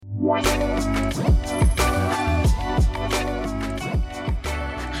Hi,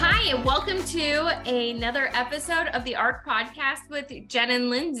 and welcome to another episode of the ARC podcast with Jen and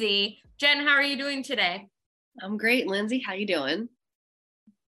Lindsey. Jen, how are you doing today? I'm great, Lindsey. How you doing?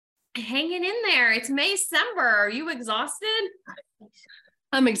 Hanging in there. It's May-cember. Are you exhausted?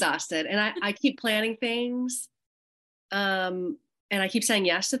 I'm exhausted, and I keep planning things, and I keep saying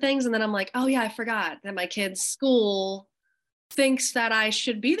yes to things, and then I'm like, oh yeah, I forgot that my kid's school thinks that I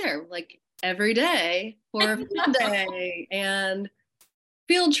should be there like every day for field day and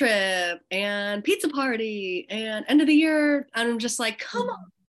field trip and pizza party and end of the year. I'm just like, come on.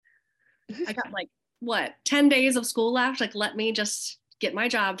 I got like 10 days of school left. Like, let me just get my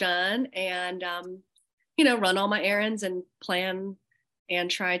job done and run all my errands and plan and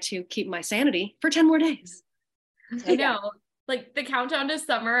try to keep my sanity for 10 more days. I know, like the countdown to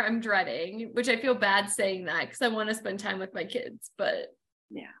summer, I'm dreading, which I feel bad saying that because I want to spend time with my kids, but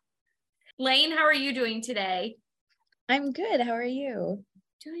yeah. Lane, how are you doing today? I'm good. How are you?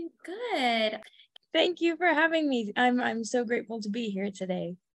 Doing good. Thank you for having me. I'm so grateful to be here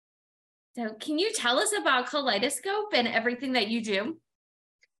today. So can you tell us about Kaleidoscope and everything that you do?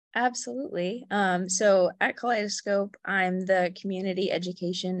 Absolutely. So at Kaleidoscope, I'm the Community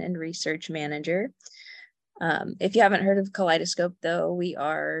Education and Research Manager. If you haven't heard of Kaleidoscope, though, we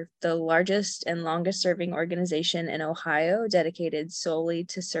are the largest and longest serving organization in Ohio dedicated solely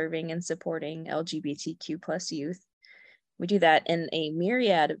to serving and supporting LGBTQ plus youth. We do that in a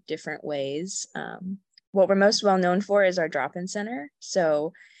myriad of different ways. What we're most well known for is our drop-in center.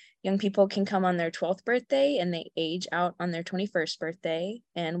 So young people can come on their 12th birthday and they age out on their 21st birthday.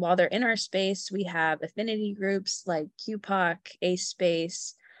 And while they're in our space, we have affinity groups like QPOC, ACE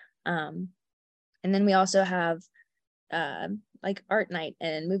Space. And then we also have like art night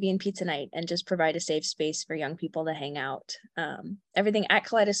and movie and pizza night and just provide a safe space for young people to hang out. Everything at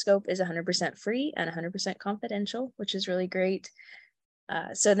Kaleidoscope is 100% free and 100% confidential, which is really great.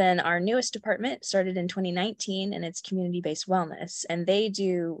 So then our newest department started in 2019 and it's community-based wellness, and they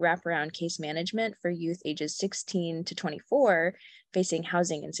do wraparound case management for youth ages 16 to 24 facing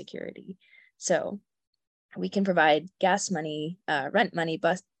housing insecurity. So we can provide gas money, rent money,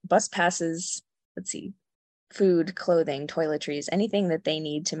 bus passes, food, clothing, toiletries, anything that they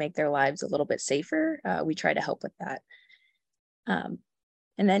need to make their lives a little bit safer. We try to help with that. And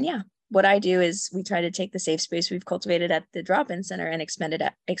then, what I do is we try to take the safe space we've cultivated at the drop-in center and expand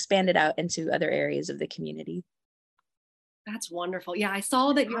it out into other areas of the community. That's wonderful. Yeah, I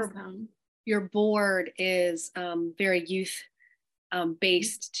saw that your board is very youth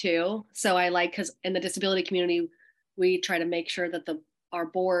based too. So I like, because in the disability community, we try to make sure that our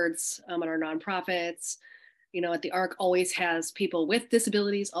boards and our nonprofits, at the ARC always has people with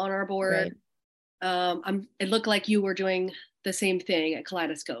disabilities on our board. Right. It looked like you were doing the same thing at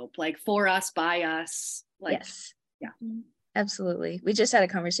Kaleidoscope, like for us, by us. Like, yes. Yeah. Absolutely. We just had a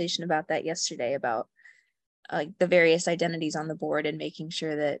conversation about that yesterday about the various identities on the board and making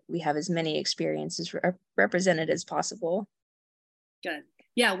sure that we have as many experiences represented as possible. Good.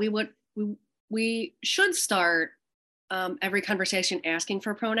 Yeah, we should start every conversation asking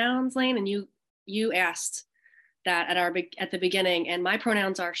for pronouns, Lane, and you asked that at the beginning, and my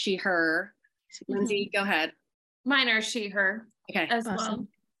pronouns are she, her. Lindsey, go ahead. Mine are she, her. Okay. As awesome. Well.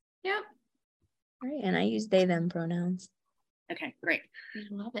 Yep. Right, and I use they, them pronouns. Okay, great. I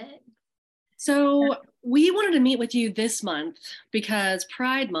love it. So we wanted to meet with you this month because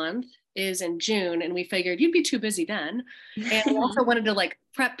Pride Month is in June, and we figured you'd be too busy then. And we also wanted to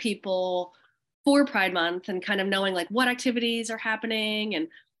prep people for Pride Month and kind of knowing what activities are happening. And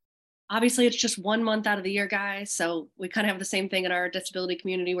obviously it's just 1 month out of the year, guys. So we kind of have the same thing in our disability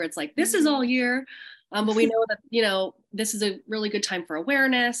community where it's this is all year. But we know that, this is a really good time for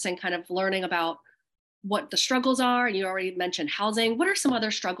awareness and kind of learning about what the struggles are. And you already mentioned housing. What are some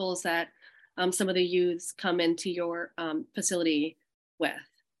other struggles that some of the youths come into your facility with?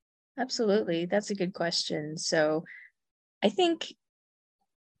 Absolutely. That's a good question. So I think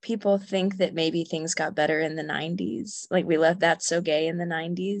people think that maybe things got better in the 90s. Like we left That's So Gay in the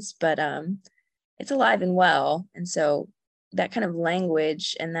 90s, but it's alive and well. And so that kind of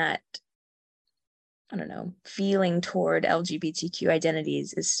language and that, feeling toward LGBTQ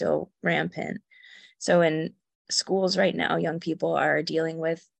identities is still rampant. So in schools right now, young people are dealing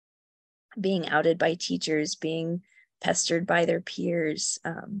with being outed by teachers, being pestered by their peers.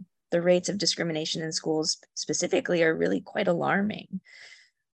 The rates of discrimination in schools specifically are really quite alarming.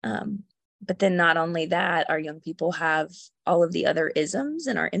 But then not only that, our young people have all of the other isms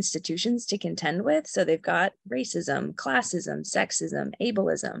in our institutions to contend with. So they've got racism, classism, sexism,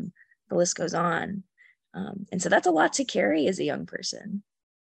 ableism, the list goes on. And so that's a lot to carry as a young person.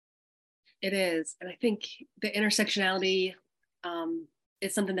 It is. And I think the intersectionality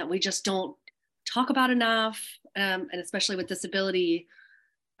is something that we just don't talk about enough. And especially with disability,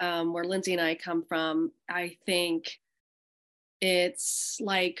 where Lindsey and I come from, I think it's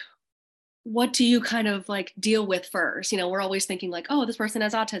like, what do you kind of like deal with first? You know, we're always thinking like, oh, this person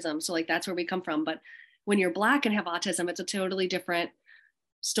has autism. So like, that's where we come from. But when you're Black and have autism, it's a totally different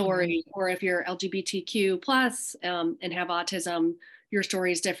story. Or if you're LGBTQ plus and have autism, your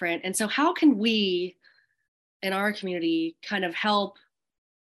story is different. And so how can we in our community kind of help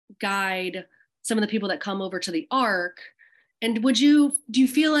guide some of the people that come over to the ARC? And do you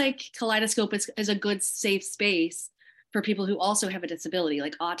feel like Kaleidoscope is a good safe space for people who also have a disability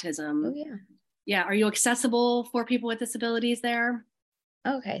like autism? Oh yeah. Yeah. Are you accessible for people with disabilities there?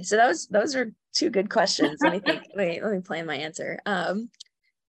 Okay. So those are two good questions. Let me think. Let me plan my answer.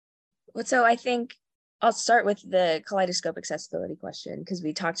 So I think I'll start with the Kaleidoscope accessibility question, because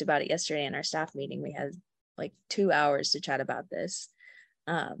we talked about it yesterday in our staff meeting. We had like 2 hours to chat about this.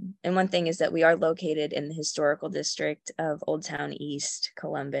 And one thing is that we are located in the historical district of Old Town East,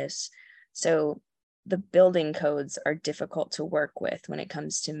 Columbus. So the building codes are difficult to work with when it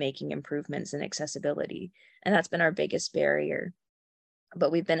comes to making improvements in accessibility. And that's been our biggest barrier.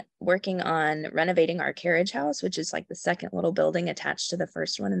 But we've been working on renovating our carriage house, which is like the second little building attached to the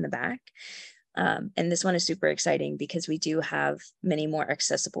first one in the back. And this one is super exciting because we do have many more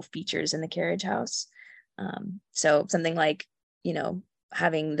accessible features in the carriage house. So something like, you know,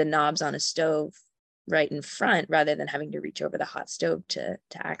 having the knobs on a stove right in front rather than having to reach over the hot stove to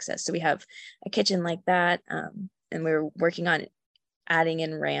access. So we have a kitchen like that. And we're working on adding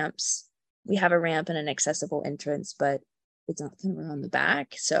in ramps. We have a ramp and an accessible entrance, but it's not somewhere on the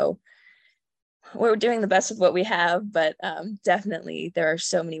back. So we're doing the best with what we have, but definitely there are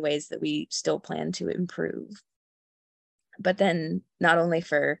so many ways that we still plan to improve. But then not only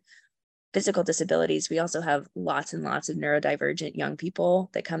for physical disabilities, we also have lots and lots of neurodivergent young people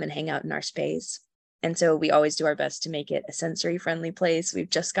that come and hang out in our space. And so we always do our best to make it a sensory friendly place. We've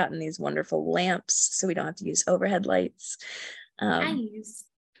just gotten these wonderful lamps, so we don't have to use overhead lights. Nice.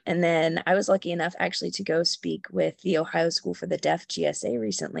 And then I was lucky enough actually to go speak with the Ohio School for the Deaf GSA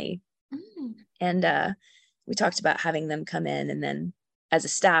recently. And we talked about having them come in, and then as a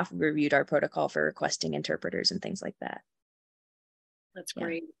staff, we reviewed our protocol for requesting interpreters and things like that. That's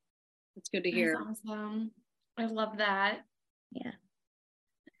great. That's good to hear. That's awesome. I love that. Yeah.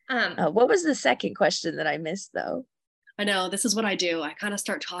 What was the second question that I missed though? I know, this is what I do. I kind of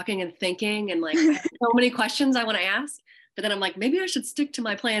start talking and thinking and like I have so many questions I want to ask, but then I'm like, maybe I should stick to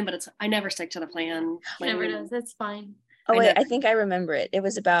my plan, but I never stick to the plan. Never does. That's fine. Oh wait, I think I remember it. It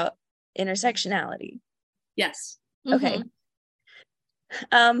was about intersectionality. Yes. Okay.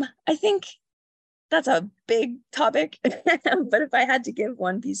 I think that's a big topic, but if I had to give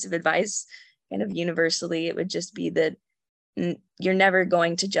one piece of advice kind of universally, it would just be that you're never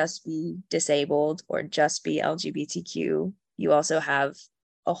going to just be disabled or just be LGBTQ. You also have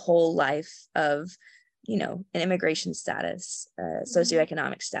a whole life of, you know, an immigration status,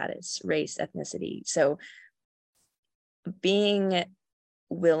 socioeconomic status, race, ethnicity. So being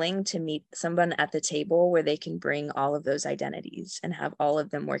willing to meet someone at the table where they can bring all of those identities and have all of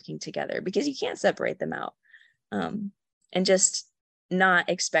them working together, because you can't separate them out, and just not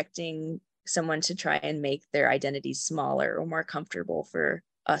expecting someone to try and make their identities smaller or more comfortable for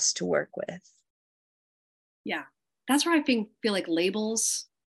us to work with. Yeah, that's where I feel like labels,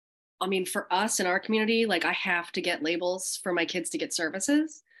 I mean, for us in our community, like I have to get labels for my kids to get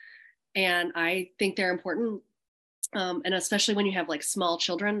services, and I think they're important. And especially when you have like small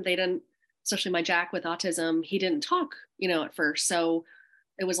children, especially my Jack with autism, he didn't talk, you know, at first. So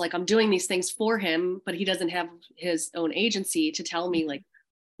it was like, I'm doing these things for him, but he doesn't have his own agency to tell me like,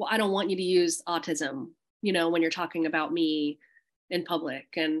 well, I don't want you to use autism, you know, when you're talking about me in public.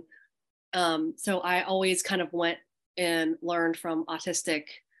 And so I always kind of went and learned from autistic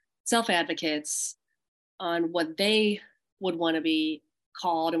self-advocates on what they would want to be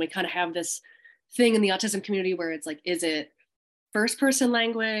called. And we kind of have this thing in the autism community where it's like, is it first person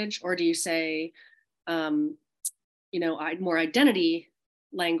language, or do you say, you know, more identifying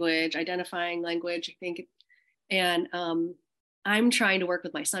language, I think. And I'm trying to work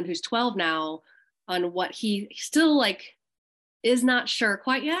with my son who's 12 now on what he still like is not sure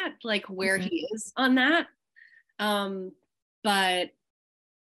quite yet, like where he is on that. But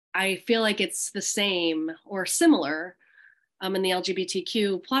I feel like it's the same or similar in the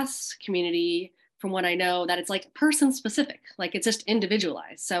LGBTQ plus community, from what I know, that it's like person specific, like it's just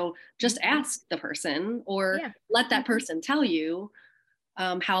individualized. So just ask the person, or let that person tell you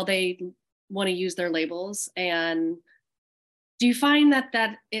how they want to use their labels, and do you find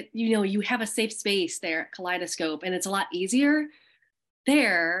that it, you have a safe space there at Kaleidoscope and it's a lot easier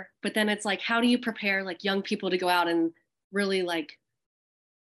there, but then it's like, how do you prepare like young people to go out and really like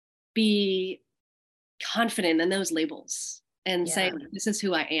be confident in those labels and say, like, this is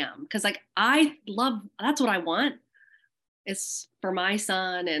who I am? Because like that's what I want, is for my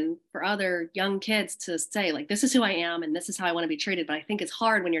son and for other young kids to say like, this is who I am and this is how I want to be treated. But I think it's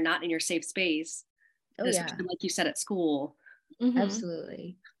hard when you're not in your safe space, especially like you said, at school. Mm-hmm.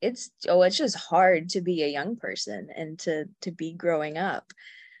 Absolutely. It's just hard to be a young person and to be growing up.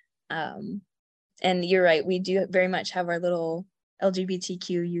 And you're right, we do very much have our little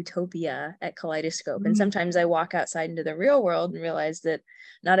LGBTQ utopia at Kaleidoscope. Mm-hmm. And sometimes I walk outside into the real world and realize that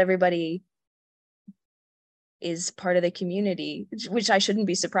not everybody is part of the community, which I shouldn't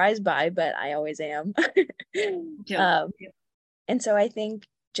be surprised by, but I always am. And so I think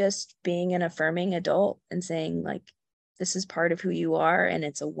just being an affirming adult and saying like, this is part of who you are and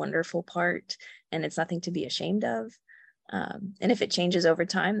it's a wonderful part and it's nothing to be ashamed of. And if it changes over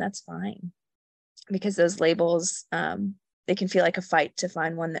time, that's fine. Because those labels, they can feel like a fight to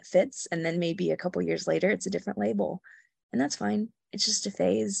find one that fits. And then maybe a couple years later, it's a different label. And that's fine. It's just a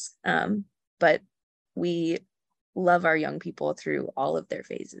phase. But we love our young people through all of their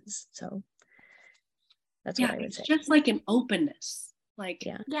phases. So that's what I would say. Just like an openness. Like,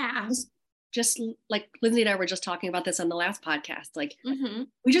 just like Lindsey and I were just talking about this on the last podcast. Like,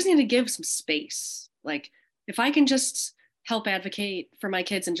 we just need to give some space. Like, if I can just help advocate for my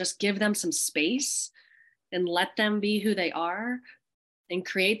kids and just give them some space and let them be who they are and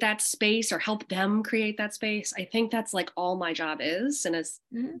create that space or help them create that space, I think that's like all my job is. And as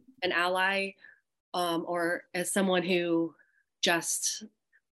an ally, or as someone who just,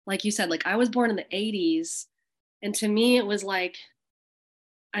 like you said, like I was born in the 80s. And to me, it was like,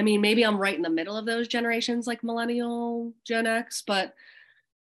 I mean, maybe I'm right in the middle of those generations, like millennial, Gen X, but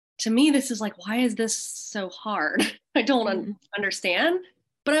to me, this is like, why is this so hard? I don't understand.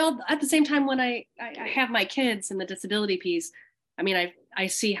 But at the same time, when I have my kids in the disability piece, I mean, I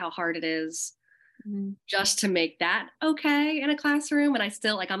see how hard it is just to make that okay in a classroom. And I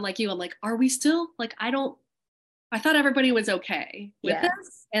still, like, I'm like you, I'm like, are we still, like, I thought everybody was okay with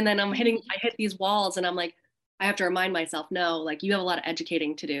this. And then I hit these walls and I'm like, I have to remind myself, no, like you have a lot of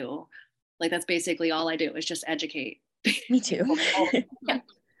educating to do. Like, that's basically all I do is just educate. Me too.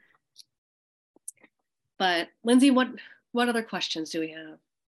 But Lindsey, what other questions do we have?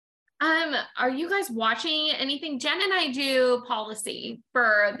 Are you guys watching anything? Jen and I do policy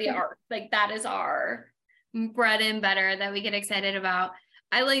for the art. Like that is our bread and butter that we get excited about.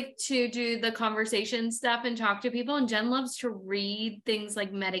 I like to do the conversation stuff and talk to people, and Jen loves to read things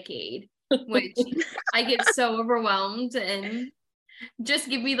like Medicaid, which I get so overwhelmed, and just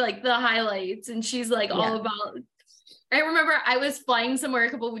give me like the highlights. And she's like all about, I remember I was flying somewhere a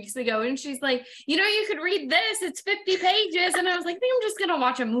couple of weeks ago and she's like, you could read this, it's 50 pages. And I was like, I think I'm just going to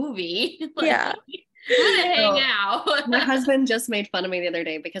watch a movie. Like, I'm going to hang out. My husband just made fun of me the other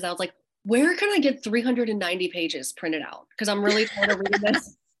day because I was like, where can I get 390 pages printed out? Because I'm really tired of reading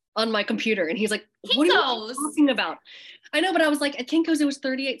this on my computer. And he's like, what are you talking about? I know, but I was like, at Kinko's, it was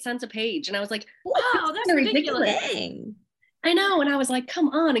 38 cents a page. And I was like, wow, that's ridiculous. I know. And I was like, come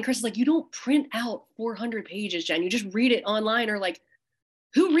on. And Chris is like, you don't print out 400 pages, Jen. You just read it online. Or like,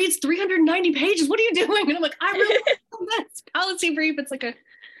 who reads 390 pages? What are you doing? And I'm like, I really want this policy brief. It's like a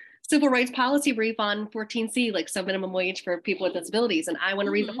civil rights policy brief on 14C, like sub minimum wage for people with disabilities. And I want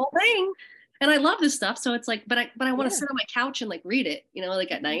to read the whole thing. And I love this stuff. So it's like, but I want to sit on my couch and like read it,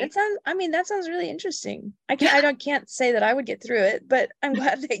 like at night. That sounds really interesting. I can't say that I would get through it, but I'm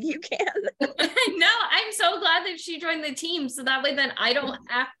glad that you can. No, I'm so glad that she joined the team. So that way then I don't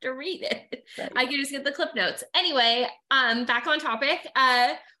have to read it. Right. I can just get the clip notes. Anyway, back on topic.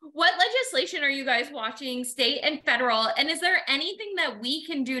 What legislation are you guys watching, state and federal? And is there anything that we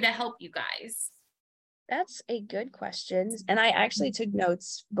can do to help you guys? That's a good question. And I actually took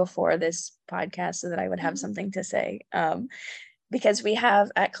notes before this podcast so that I would have something to say. Because we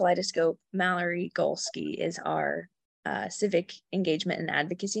have at Kaleidoscope, Mallory Golsky is our civic engagement and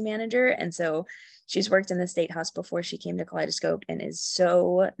advocacy manager. And so she's worked in the State House before she came to Kaleidoscope and is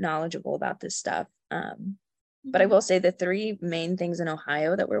so knowledgeable about this stuff. But I will say the three main things in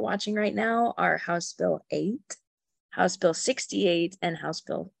Ohio that we're watching right now are House Bill 8, House Bill 68, and House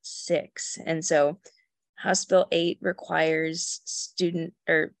Bill 6. And so House Bill 8 requires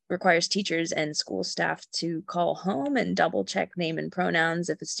teachers and school staff to call home and double check name and pronouns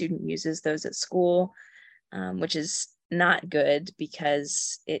if a student uses those at school, which is not good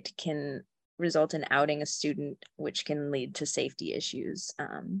because it can result in outing a student, which can lead to safety issues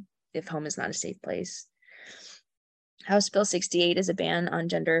if home is not a safe place. House Bill 68 is a ban on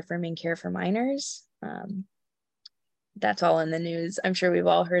gender affirming care for minors. That's all in the news. I'm sure we've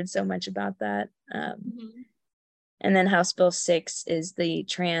all heard so much about that. And then House Bill 6 is the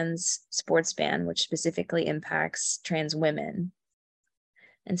trans sports ban, which specifically impacts trans women.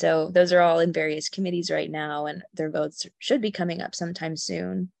 And so those are all in various committees right now, and their votes should be coming up sometime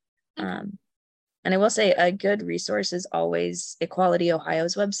soon. And I will say a good resource is always Equality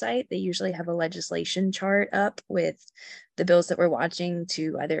Ohio's website. They usually have a legislation chart up with the bills that we're watching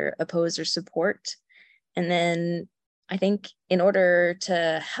to either oppose or support. And then I think in order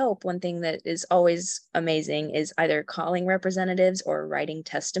to help, one thing that is always amazing is either calling representatives or writing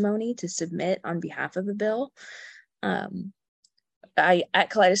testimony to submit on behalf of a bill. At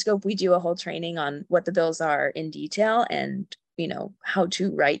Kaleidoscope, we do a whole training on what the bills are in detail and, you know, how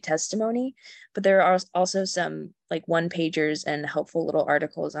to write testimony. But there are also some like one pagers and helpful little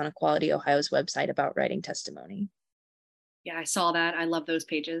articles on Equality Ohio's website about writing testimony. Yeah, I saw that. I love those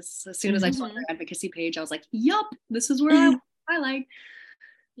pages. As soon as I saw their advocacy page, I was like, yup, this is where I like.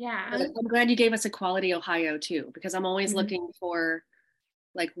 Yeah. But I'm glad you gave us Equality Ohio too, because I'm always looking for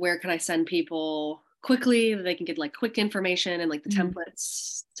like, where can I send people quickly that they can get like quick information and like the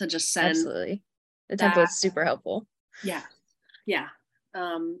templates to just send. Absolutely. The template's super helpful. Yeah. Yeah.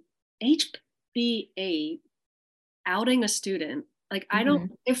 HB8, outing a student. Like, I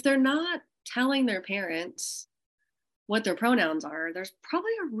don't, if they're not telling their parents what their pronouns are, there's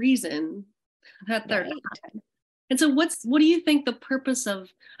probably a reason that they're not. And so what do you think the purpose of,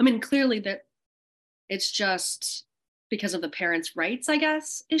 I mean, clearly that it's just because of the parents' rights, I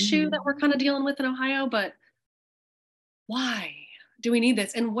guess, issue that we're kind of dealing with in Ohio, but why do we need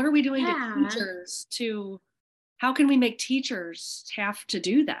this? And what are we doing to teachers how can we make teachers have to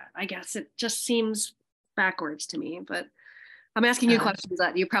do that? I guess it just seems backwards to me, but I'm asking you questions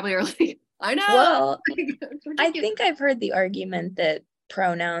that you probably are like, I know. Well, I think I've heard the argument that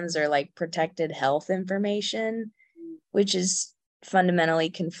pronouns are like protected health information, which is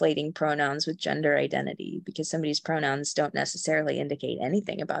fundamentally conflating pronouns with gender identity, because somebody's pronouns don't necessarily indicate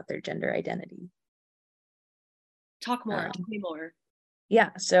anything about their gender identity. Talk more. Tell me more.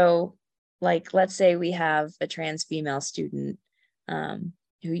 Yeah. So, like, let's say we have a trans female student who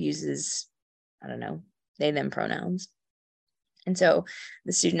uses, I don't know, they, them pronouns. And so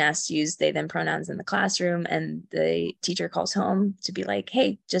the student asks to use they, them pronouns in the classroom, and the teacher calls home to be like,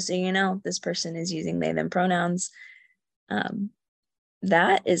 hey, just so you know, this person is using they, them pronouns.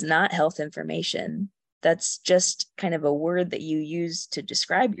 That is not health information. That's just kind of a word that you use to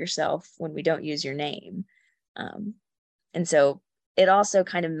describe yourself when we don't use your name. And so it also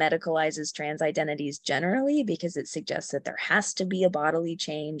kind of medicalizes trans identities generally, because it suggests that there has to be a bodily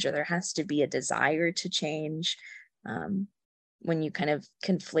change or there has to be a desire to change when you kind of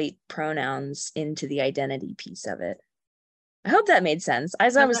conflate pronouns into the identity piece of it. I hope that made sense.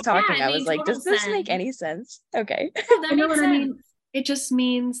 As I was talking, I was like, does this make any sense? Okay. Oh, that makes sense. I mean? It just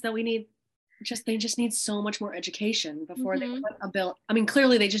means that they just need so much more education before they put a bill. I mean,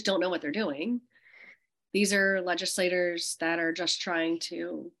 clearly they just don't know what they're doing. These are legislators that are just trying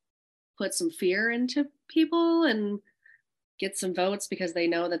to put some fear into people and get some votes because they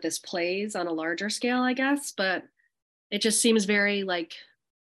know that this plays on a larger scale, I guess. But it just seems very like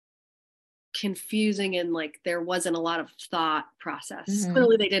confusing, and like there wasn't a lot of thought process.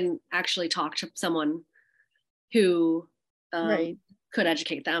 Clearly they didn't actually talk to someone who could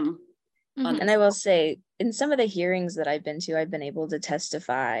educate them. And I will say, in some of the hearings that I've been to, I've been able to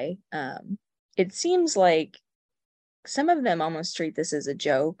testify. It seems like some of them almost treat this as a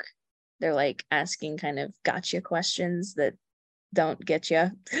joke. They're like asking kind of gotcha questions that don't get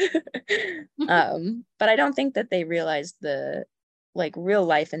you. But I don't think that they realize the like real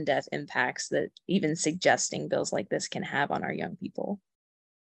life and death impacts that even suggesting bills like this can have on our young people.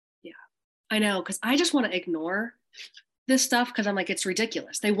 Yeah, I know, because I just want to ignore this stuff because I'm like, it's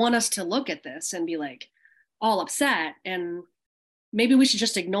ridiculous. They want us to look at this and be like all upset, and maybe we should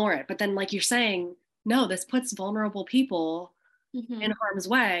just ignore it. But then, like you're saying, no, this puts vulnerable people in harm's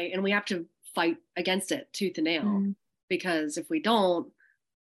way, and we have to fight against it tooth and nail. Because if we don't,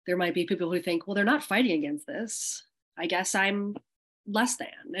 there might be people who think, well, they're not fighting against this, I guess I'm less than.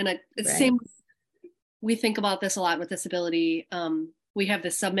 And it's the same. We think about this a lot with disability. We have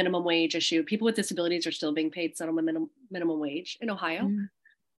this sub-minimum wage issue. People with disabilities are still being paid settlement minimum wage in Ohio.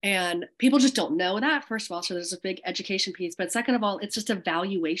 And people just don't know that, first of all. So there's a big education piece. But second of all, it's just a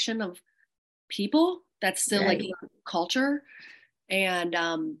valuation of people that's still like culture. And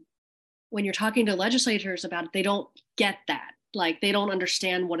when you're talking to legislators about it, they don't get that. Like, they don't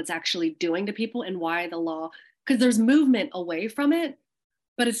understand what it's actually doing to people and why the law, because there's movement away from it,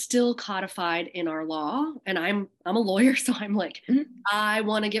 but it's still codified in our law. And I'm a lawyer, so I'm like, I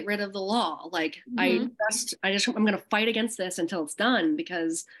want to get rid of the law. Like I'm going to fight against this until it's done,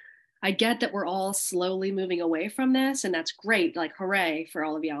 because I get that we're all slowly moving away from this, and that's great. Like, hooray for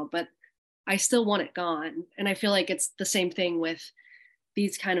all of y'all, but I still want it gone. And I feel like it's the same thing with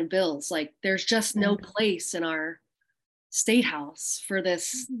these kind of bills. Like, there's just no place in our state house for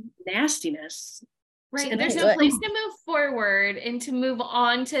this nastiness. Right. There's no place to move forward and to move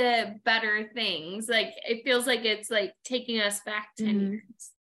on to better things. Like, it feels like it's like taking us back 10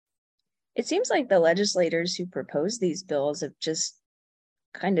 years. It seems like the legislators who proposed these bills have just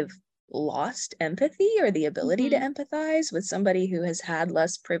kind of lost empathy or the ability to empathize with somebody who has had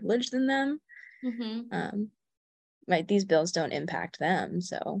less privilege than them. Like, these bills don't impact them,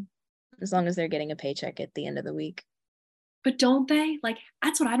 so as long as they're getting a paycheck at the end of the week. But don't they? Like,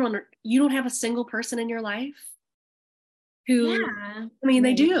 that's what I don't. You don't have a single person in your life who, I mean,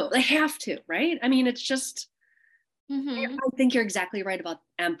 they do. They have to, right? I mean, it's just, I think you're exactly right about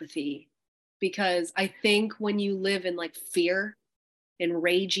empathy, because I think when you live in like fear and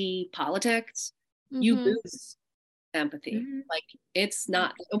ragey politics, you lose empathy. Like, it's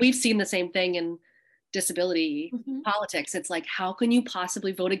not, we've seen the same thing in disability politics. It's like, how can you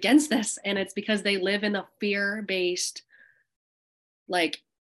possibly vote against this? And it's because they live in a fear-based, like,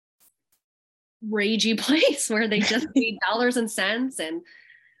 ragey place where they just need dollars and cents. And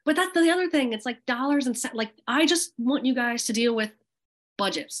but that's the other thing, it's like dollars and cents. Like, I just want you guys to deal with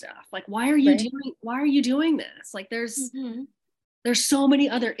budget stuff. Like, why are you doing this? Like, there's so many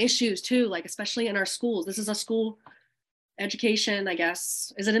other issues too, like, especially in our schools. This is a school education, I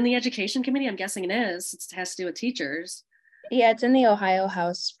guess. Is it in the education committee? I'm guessing it is. It has to do with teachers. Yeah, it's in the Ohio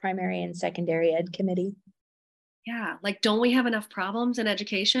House Primary and Secondary Ed Committee. Yeah, like, don't we have enough problems in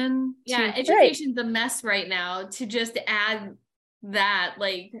education? Yeah, education's a mess right now. To just add that,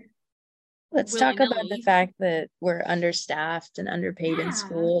 like, let's talk about the fact that we're understaffed and underpaid in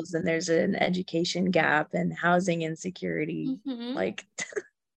schools, and there's an education gap and housing insecurity. Like,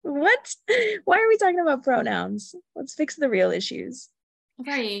 what? Why are we talking about pronouns? Let's fix the real issues.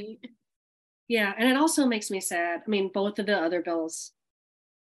 Right. Yeah, and it also makes me sad. I mean, both of the other bills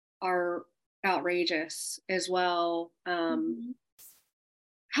are outrageous as well. How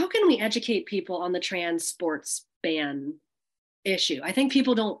can we educate people on the trans sports ban issue? I think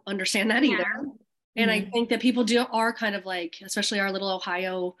people don't understand that either. And I think that people are kind of like, especially our little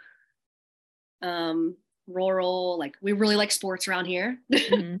Ohio rural, like, we really like sports around here.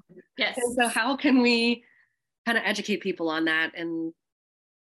 Yes. And so how can we kind of educate people on that, and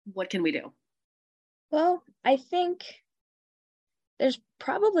what can we do? Well, I think there's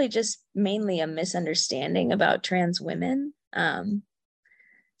probably just mainly a misunderstanding about trans women.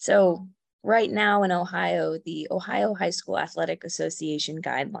 So right now in Ohio, the Ohio High School Athletic Association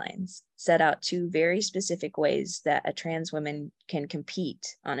guidelines set out 2 very specific ways that a trans woman can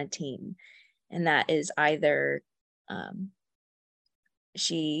compete on a team. And that is either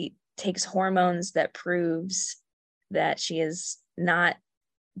she takes hormones that proves that she is not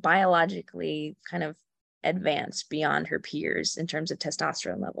biologically kind of advanced beyond her peers in terms of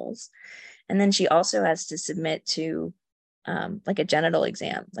testosterone levels. And then she also has to submit to like a genital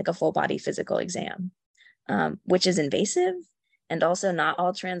exam, like a full body physical exam, which is invasive. And also, not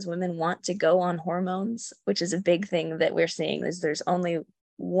all trans women want to go on hormones, which is a big thing that we're seeing. Is there's only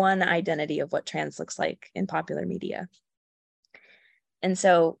one identity of what trans looks like in popular media. And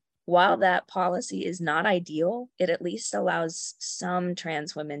so while that policy is not ideal, it at least allows some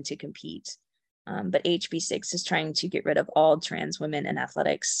trans women to compete. But HB6 is trying to get rid of all trans women in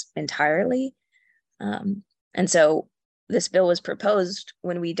athletics entirely. And so this bill was proposed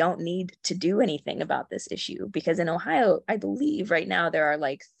when we don't need to do anything about this issue, because in Ohio, I believe right now there are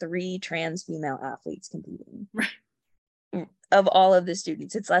like 3 trans female athletes competing. Right. Of all of the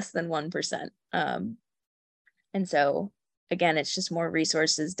students, it's less than 1%. And so again, it's just more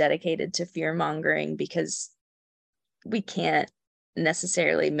resources dedicated to fear mongering, because we can't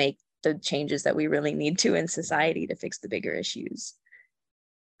necessarily make the changes that we really need to in society to fix the bigger issues.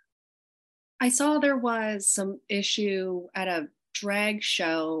 I saw there was some issue at a drag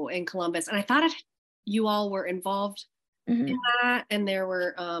show in Columbus, and I thought you all were involved in that, and there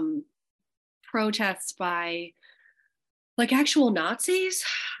were protests by like actual Nazis.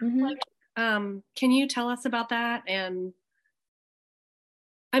 Like, can you tell us about that? And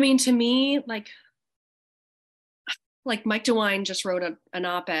I mean, to me, like Mike DeWine just wrote an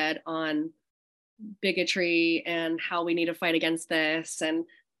op-ed on bigotry and how we need to fight against this. And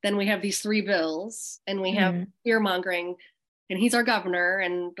then we have these 3 bills, and we have fear mongering, and he's our governor.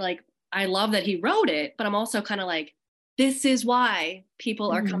 And like, I love that he wrote it, but I'm also kind of like, this is why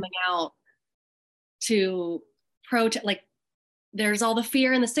people are coming out to protest. Like, there's all the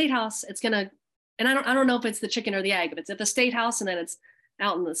fear in the state house. It's gonna, and I don't know if it's the chicken or the egg, if it's at the state house and then it's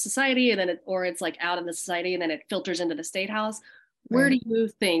out in the society, and then or it's like out in the society and then it filters into the state house. Where do you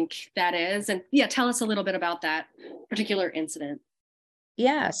think that is? And yeah, tell us a little bit about that particular incident.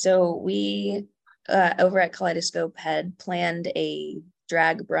 Yeah, so we over at Kaleidoscope had planned a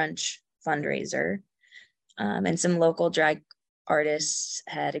drag brunch fundraiser, and some local drag artists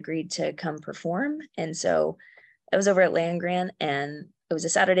had agreed to come perform. And so it was over at Land Grant, and it was a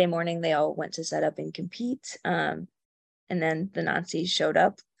Saturday morning. They all went to set up and compete. And then the Nazis showed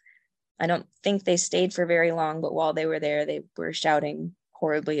up. I don't think they stayed for very long, but while they were there, they were shouting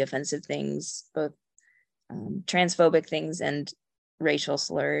horribly offensive things, both transphobic things and racial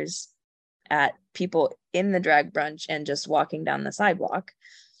slurs at people in the drag brunch and just walking down the sidewalk.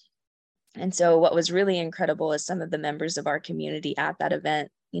 And so what was really incredible is some of the members of our community at that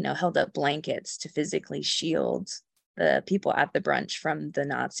event, held up blankets to physically shield the people at the brunch from the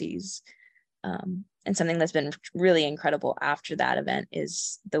Nazis. And something that's been really incredible after that event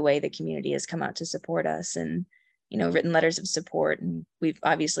is the way the community has come out to support us and, written letters of support. And we've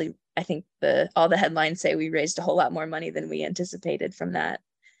obviously, I think all the headlines say we raised a whole lot more money than we anticipated from that.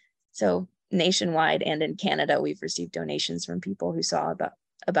 So nationwide and in Canada, we've received donations from people who saw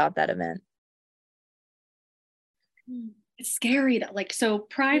about that event. It's scary. So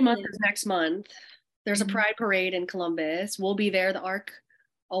Pride Month is next month. There's a Pride parade in Columbus. We'll be there. The ARC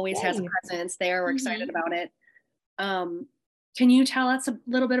always has a presence there. We're excited about it. Can you tell us a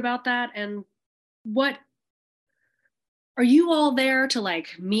little bit about that? And what are you all there to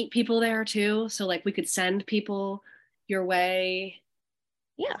meet people there too? So we could send people your way.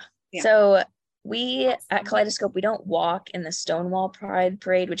 Yeah. So we at Kaleidoscope, we don't walk in the Stonewall Pride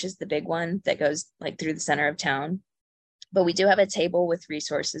Parade, which is the big one that goes through the center of town. But we do have a table with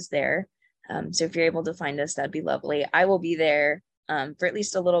resources there. So if you're able to find us, that'd be lovely. I will be there for at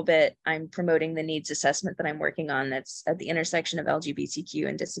least a little bit. I'm promoting the needs assessment that I'm working on that's at the intersection of LGBTQ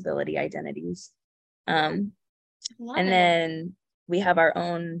and disability identities. Then we have our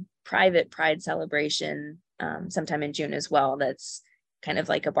own private Pride celebration sometime in June as well. That's kind of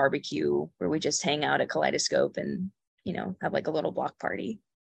like a barbecue where we just hang out at Kaleidoscope and, have a little block party.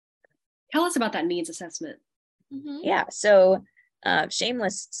 Tell us about that needs assessment. Yeah. So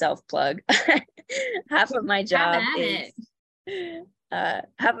shameless self-plug. half of my job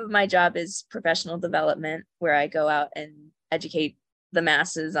is professional development, where I go out and educate the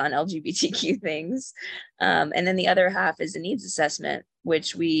masses on LGBTQ things. And then the other half is a needs assessment,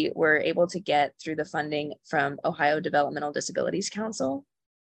 which we were able to get through the funding from Ohio Developmental Disabilities Council.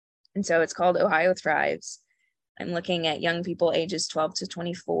 And so it's called Ohio Thrives. I'm looking at young people ages 12 to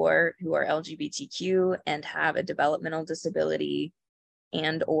 24 who are LGBTQ and have a developmental disability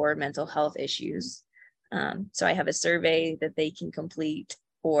and or mental health issues. So I have a survey that they can complete,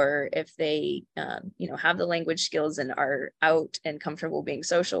 or if they, have the language skills and are out and comfortable being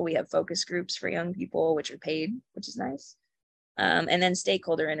social, we have focus groups for young people, which are paid, which is nice. And then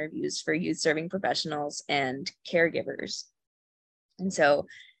stakeholder interviews for youth serving professionals and caregivers. And so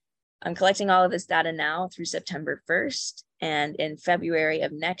I'm collecting all of this data now through September 1st. And in February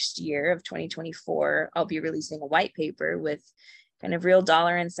of next year of 2024, I'll be releasing a white paper with kind of real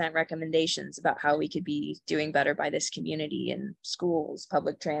dollar and cent recommendations about how we could be doing better by this community in schools,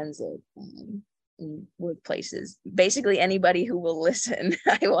 public transit, in workplaces. Basically, anybody who will listen,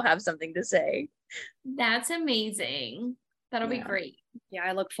 I will have something to say. That's amazing. That'll be great. Yeah,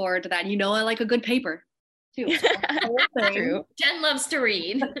 I look forward to that. I like a good paper too. True. Jen loves to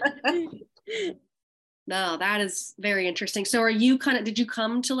read. No, that is very interesting. So did you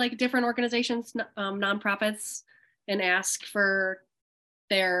come to different organizations, nonprofits, and ask for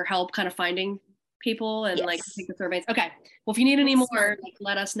their help kind of finding people and take the surveys? Okay. Well, if you need any more,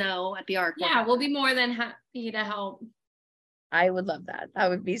 let us know at the ARC. Yeah, we'll be more than happy to help. I would love that. That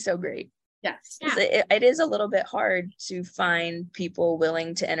would be so great. Yes. Yeah. It is a little bit hard to find people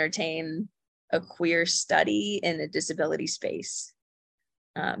willing to entertain a queer study in a disability space.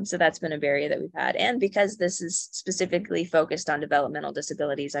 So that's been a barrier that we've had. And because this is specifically focused on developmental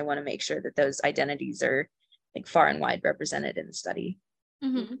disabilities, I want to make sure that those identities are far and wide represented in the study.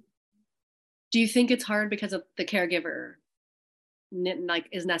 Mm-hmm. Do you think it's hard because of the caregiver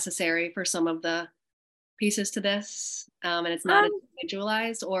is necessary for some of the pieces to this, and it's not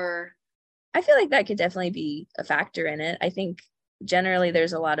individualized? Or I feel like that could definitely be a factor in it. I think generally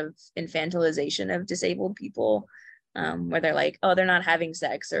there's a lot of infantilization of disabled people, where they're oh, they're not having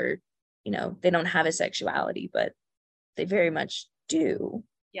sex, or they don't have a sexuality, but they very much do.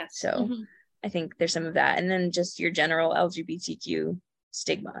 Yes. So I think there's some of that. And then just your general LGBTQ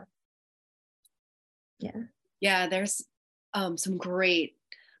stigma. Yeah, there's some great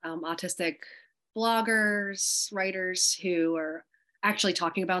autistic bloggers, writers who are actually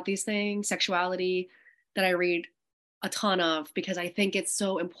talking about these things, sexuality, that I read a ton of, because I think it's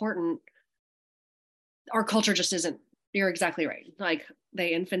so important. Our culture just isn't, you're exactly right. Like,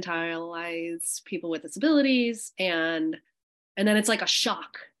 they infantilize people with disabilities, and then it's like a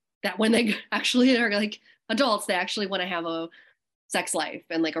shock that when they actually are like adults, they actually want to have a sex life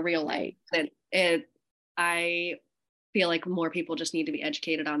and like a real life. And I feel like more people just need to be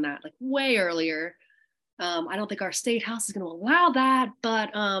educated on that, like way earlier. I don't think our state house is going to allow that,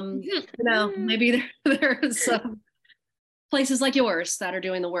 but maybe there's some places like yours that are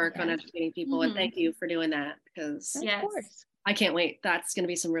doing the work on educating people. And thank you for doing that, because of course. I can't wait. That's going to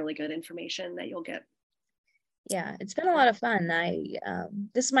be some really good information that you'll get. Yeah, it's been a lot of fun.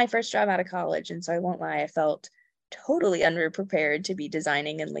 This is my first job out of college, and so I won't lie, I felt totally underprepared to be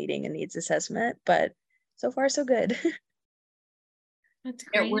designing and leading a needs assessment, but so far so good. That's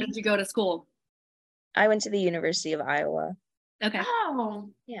great. Where did you go to school? I went to the University of Iowa. Okay. Oh,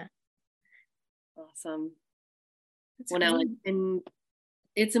 yeah. Awesome. That's Well, now, great. and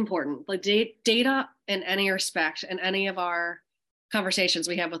it's important, like data in any respect, in any of our conversations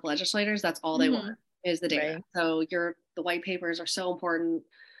we have with legislators, that's all they want is the data. Right. So the white papers are so important,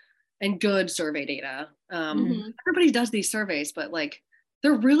 and good survey data. Everybody does these surveys, but like,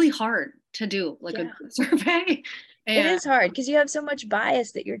 they're really hard to do, like a good survey. And it is hard because you have so much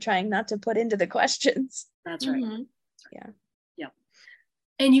bias that you're trying not to put into the questions. That's right. Yeah.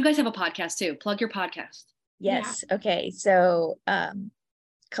 And you guys have a podcast too. Plug your podcast. Yes. Yeah. Okay. So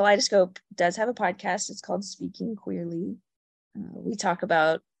Kaleidoscope does have a podcast. It's called Speaking Queerly. We talk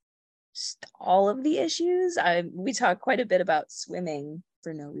about all of the issues. We talk quite a bit about swimming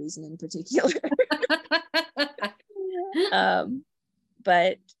for no reason in particular.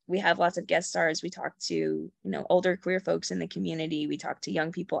 But we have lots of guest stars. We talk to, older queer folks in the community. We talk to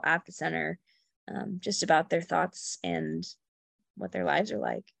young people at the center, just about their thoughts and what their lives are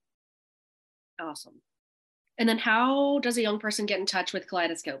like. Awesome. And then how does a young person get in touch with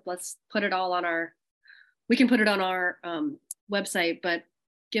Kaleidoscope? Let's put it all on we can put it on our website, but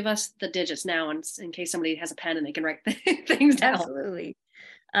give us the digits now in case somebody has a pen and they can write things down. Absolutely.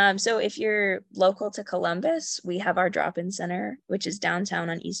 So if you're local to Columbus, we have our drop-in center, which is downtown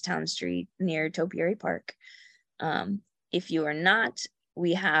on East Town Street near Topiary Park. If you are not,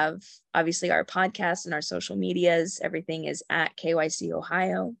 we have obviously our podcast and our social medias. Everything is at KYC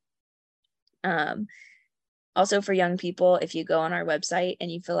Ohio. Also for young people, if you go on our website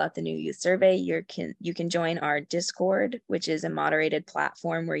and you fill out the new youth survey, you can join our Discord, which is a moderated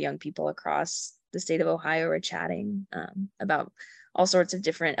platform where young people across the state of Ohio are chatting about all sorts of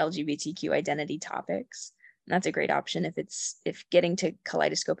different LGBTQ identity topics. And that's a great option if getting to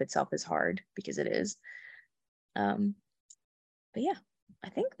Kaleidoscope itself is hard, because it is. But yeah, I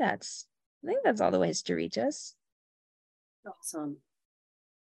think that's all the ways to reach us. Awesome.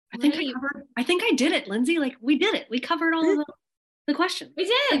 I think I did it, Lindsey. Like, we did it. We covered all of the questions. We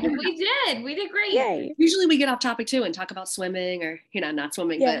did great. Yay. Usually we get off topic too and talk about swimming, or not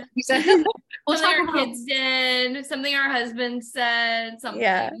swimming, but we said we'll something our kids did, something our husband said, something.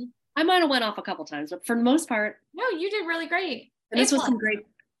 Yeah. I might have went off a couple times, but for the most part, no, you did really great. And this was some great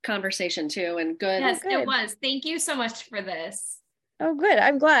conversation too, and good. Yes, it was. Thank you so much for this. Oh, good.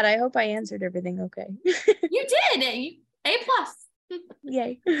 I'm glad. I hope I answered everything okay. You did. A+.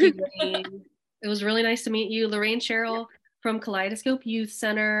 Yay. It was really nice to meet you, Lorraine Cheryl from Kaleidoscope Youth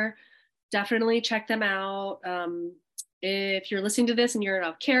Center. Definitely check them out. If you're listening to this and you're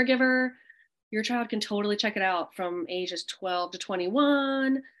a caregiver, your child can totally check it out from ages 12 to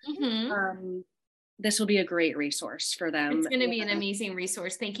 21. This will be a great resource for them. It's going to be an amazing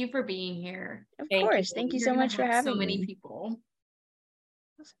resource. Thank you for being here. Of course. Thank you so much for having so many me. people.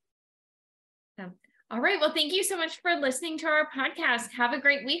 All right. Well, thank you so much for listening to our podcast. Have a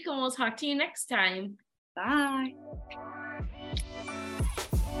great week, and we'll talk to you next time. Bye.